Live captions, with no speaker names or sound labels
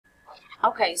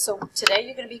Okay, so today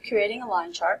you're going to be creating a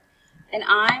line chart, and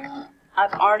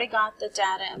I've already got the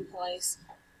data in place.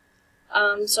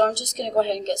 So I'm just going to go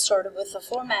ahead and get started with the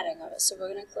formatting of it. So we're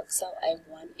going to click cell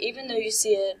A1. Even though you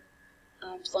see it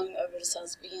flowing over to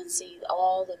cells B and C,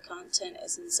 all the content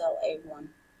is in cell A1.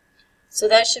 So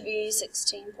that should be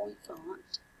 16-point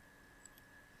font.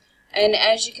 And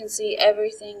as you can see,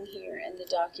 everything here in the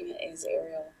document is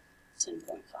Arial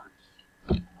 10-point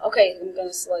font. Okay, I'm going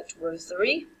to select row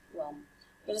 3. Well,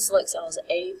 I'm going to select cells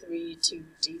A3 to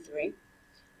D3.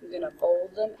 I'm going to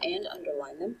bold them and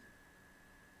underline them.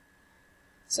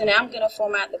 So now I'm going to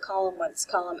format the column widths.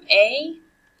 Column A,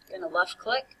 I'm going to left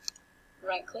click,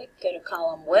 right click, go to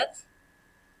column width.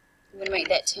 I'm going to make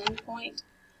that 10 point,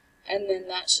 and then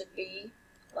that should be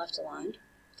left aligned.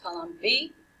 Column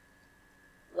B,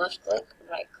 left click,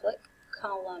 right click,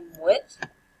 column width.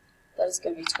 That is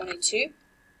going to be 22.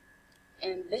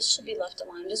 And this should be left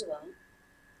aligned as well.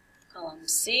 Column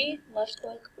C, left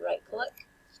click, right click.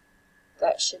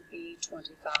 That should be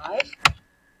 25.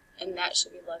 And that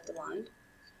should be left aligned.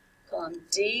 Column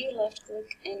D, left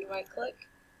click and right click.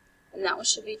 And that one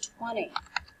should be 20.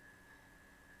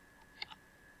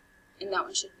 And that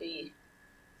one should be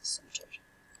centered.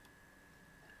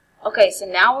 Okay, so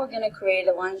now we're going to create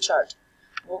a line chart.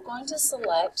 We're going to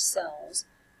select cells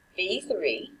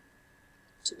B3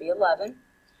 to B11.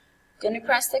 Going to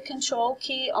press the Control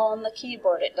key on the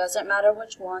keyboard. It doesn't matter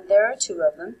which one. There are 2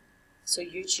 of them, so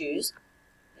you choose.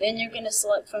 Then you're going to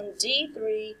select from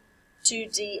D3 to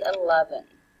D11.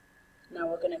 Now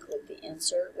we're going to click the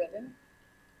Insert ribbon.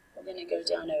 We're going to go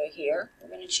down over here. We're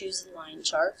going to choose the line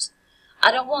charts.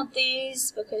 I don't want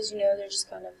these because, they're just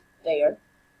kind of there.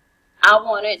 I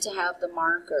want it to have the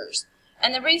markers.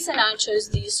 And the reason I chose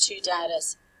these 2 data,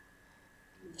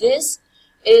 this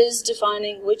is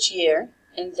defining which year,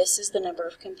 and this is the number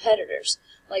of competitors.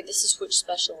 Like this is which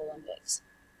Special Olympics.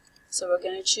 So we're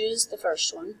going to choose the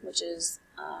first one, which is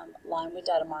line with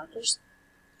data markers.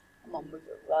 I'm going to move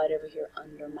it right over here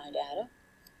under my data.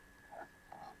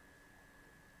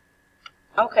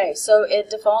 Okay, so it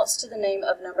defaults to the name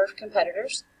of number of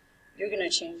competitors. You're going to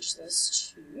change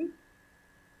this to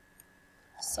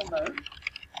Summer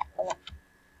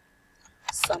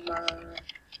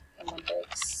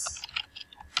Olympics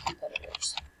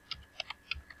competitors.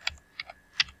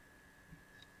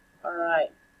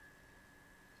 Alright,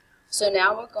 so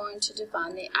now we're going to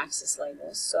define the axis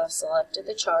labels. So I've selected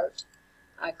the chart.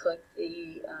 I click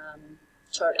the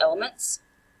chart elements,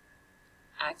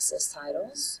 axis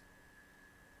titles.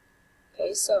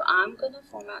 Okay, so I'm going to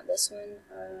format this one.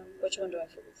 Which one do I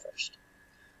format first?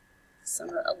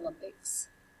 Summer Olympics.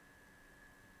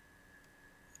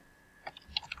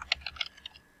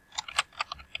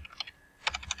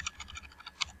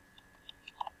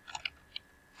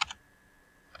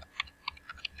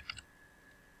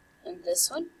 And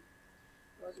this one,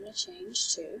 we're going to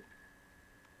change to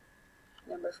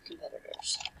number of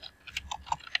competitors.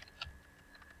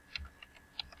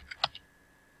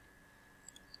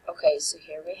 Okay, so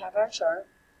here we have our chart.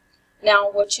 Now,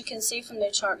 what you can see from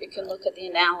the chart, you can look at the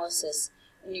analysis,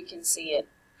 and you can see it.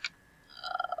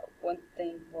 One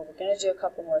thing, well, we're going to do a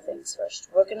couple more things first.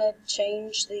 We're going to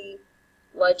change the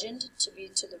legend to be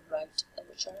to the right of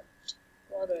the chart.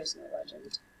 Well, there is no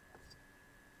legend.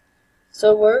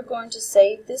 So we're going to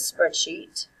save this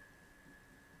spreadsheet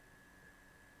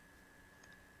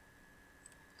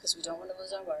because we don't want to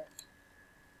lose our work.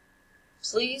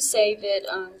 Please save it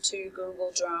to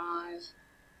Google Drive.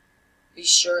 Be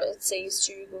sure it saves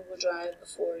to Google Drive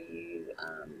before you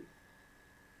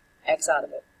X out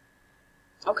of it.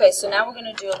 Okay, so now we're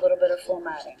going to do a little bit of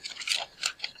formatting.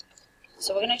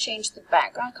 So we're going to change the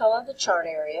background color of the chart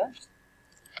area.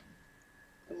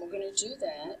 And we're going to do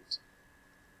that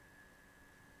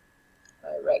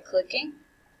by right-clicking.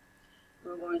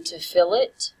 We're going to fill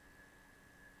it.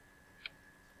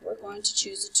 We're going to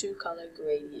choose a 2-color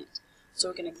gradient. So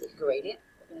we're going to click gradient.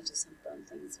 We're going to do some fun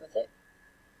things with it.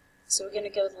 So we're going to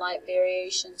go with light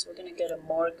variations. We're going to go to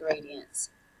more gradients.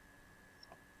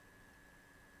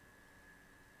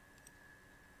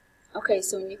 Okay,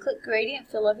 so when you click gradient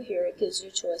fill over here, it gives you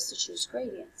a choice to choose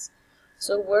gradients.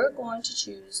 So we're going to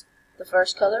choose, the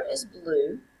first color is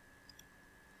blue,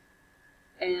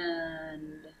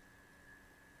 and the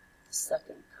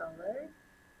second color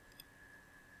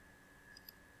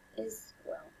is,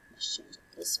 well, let's change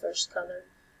it. This first color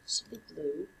should be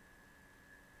blue,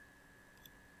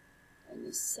 and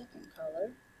the second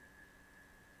color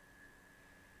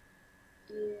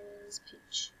is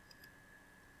peach.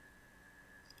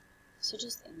 So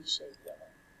just any shade yellow.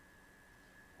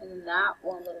 And then that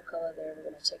one little color there we're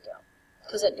going to take out.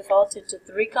 Because it defaulted to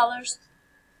 3 colors,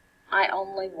 I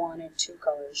only wanted two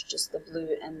colors, just the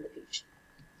blue and the peach.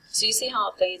 So you see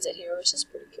how it fades it here, which is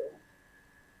pretty cool.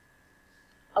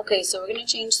 Okay, so we're going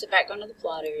to change the background of the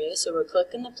plot area. So we're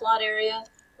clicking the plot area.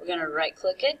 We're going to right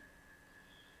click it.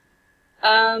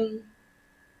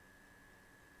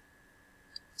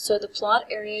 So the plot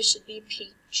area should be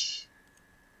peach,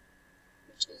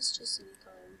 which is just any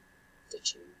color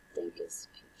that you think is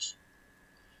peach.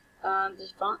 The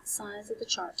font size of the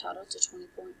chart title to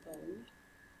 20-point bold.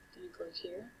 I'm going to click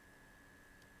here.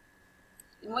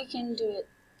 And we can do it,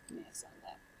 max on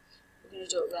that. We're going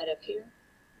to do it right up here.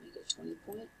 Make it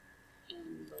 20-point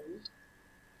and bold.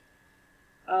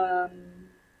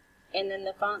 And then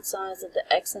the font size of the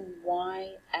X and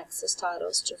Y axis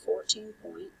titles to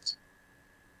 14-point.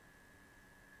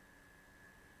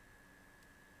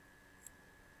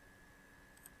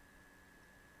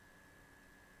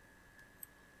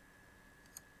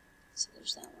 So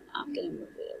there's that one. I'm going to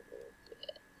move it a little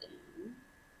bit down.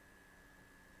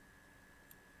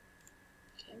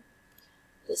 Okay.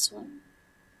 This one.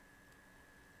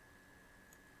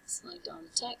 Select all the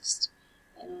text,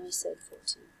 and I said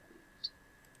 14-point.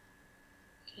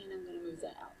 Okay, and I'm going to move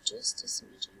that out just a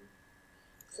smidgen,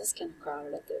 because that's kind of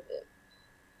crowded up there a bit.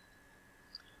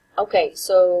 Okay,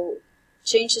 so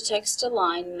change the text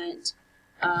alignment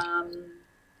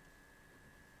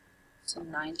to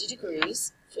 90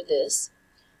 degrees for this.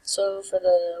 So for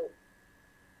the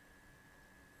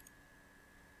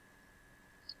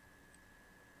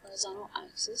horizontal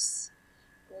axis,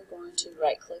 we're going to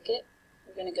right click it.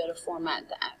 We're going to go to format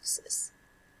the axis.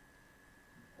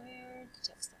 Where the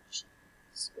text option.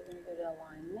 So we're going to go to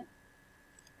alignment.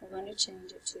 We're going to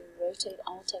change it to rotate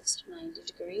all text 90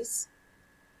 degrees.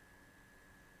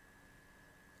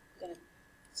 I'm going to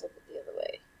flip it the other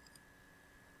way.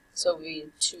 So it'll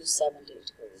be 270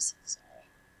 degrees. Sorry.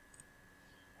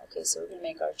 Okay, so we're going to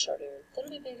make our chart area a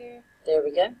little bit bigger. There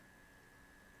we go.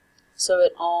 So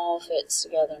it all fits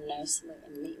together nicely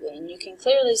and neatly. And you can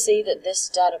clearly see that this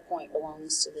data point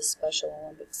belongs to the Special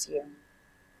Olympics year.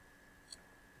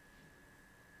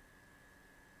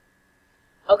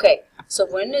 Okay, so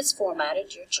when it's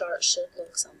formatted, your chart should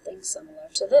look something similar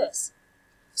to this.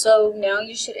 So now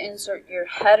you should insert your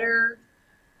header.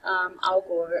 I'll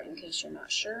go over it in case you're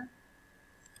not sure.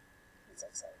 It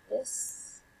looks like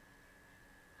this.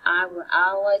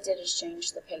 All I did is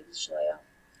change the page layout.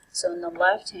 So on the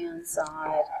left-hand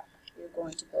side, you're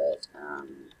going to put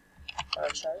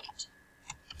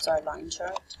line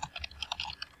chart.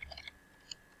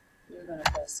 You're going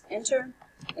to press enter,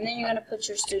 and then you're going to put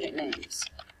your student names.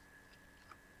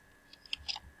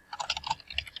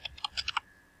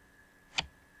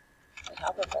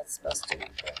 How about that's supposed to be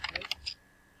correctly?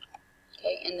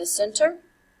 Okay, in the center,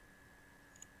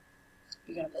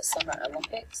 you're going to put Summer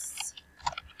Olympics.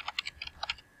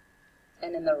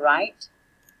 And in the right,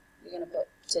 you're going to put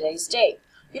today's date.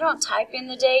 You don't type in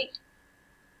the date.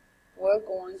 We're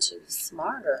going to be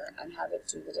smarter and have it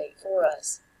do the date for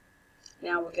us.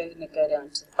 Now we're going to go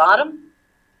down to the bottom,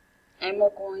 and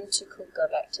we're going to go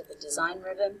back to the design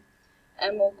ribbon,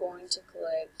 and we're going to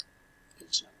click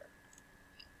page number.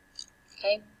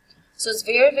 Okay, so it's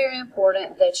very, very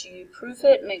important that you proof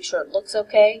it, make sure it looks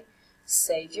okay,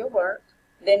 save your work.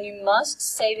 Then you must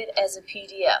save it as a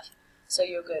PDF. So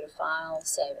you'll go to File,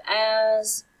 Save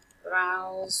As,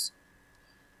 Browse,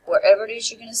 wherever it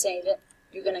is you're going to save it.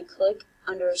 You're going to click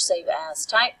under Save As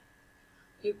Type.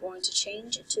 You're going to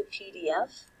change it to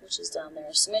PDF, which is down there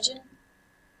a smidgen.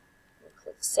 We'll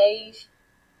click Save.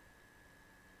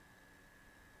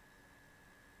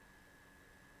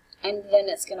 And then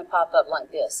it's going to pop up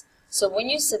like this. So when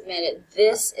you submit it,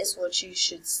 this is what you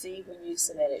should see when you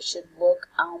submit it. It should look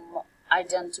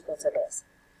identical to this.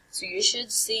 So you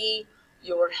should see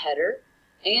your header,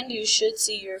 and you should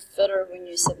see your footer when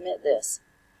you submit this.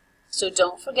 So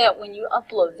don't forget, when you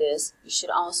upload this, you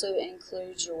should also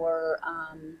include your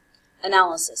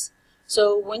analysis.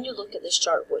 So when you look at this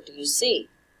chart, what do you see?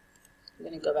 I'm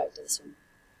going to go back to this one.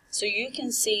 So you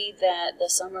can see that the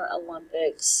Summer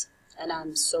Olympics, and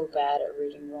I'm so bad at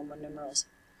reading Roman numerals.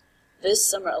 This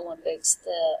Summer Olympics,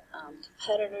 the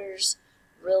competitors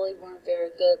really weren't very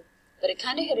good, but it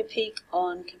kind of hit a peak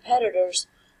on competitors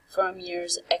from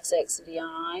years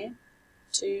XXVI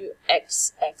to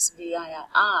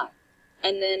XXVII.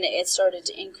 And then it started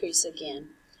to increase again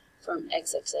from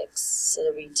XXX. So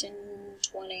there'll be 10,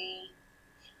 20.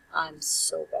 I'm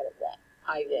so bad at that.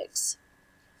 IVX.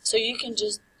 So you can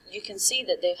see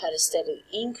that they've had a steady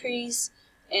increase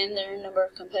in their number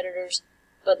of competitors,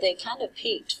 but they kind of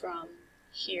peaked from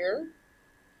here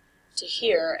to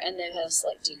here, and they've had a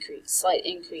slight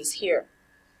increase here.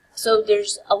 So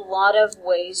there's a lot of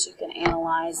ways you can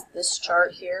analyze this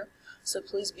chart here. So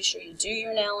please be sure you do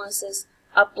your analysis,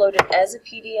 upload it as a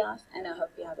PDF, and I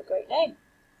hope you have a great day.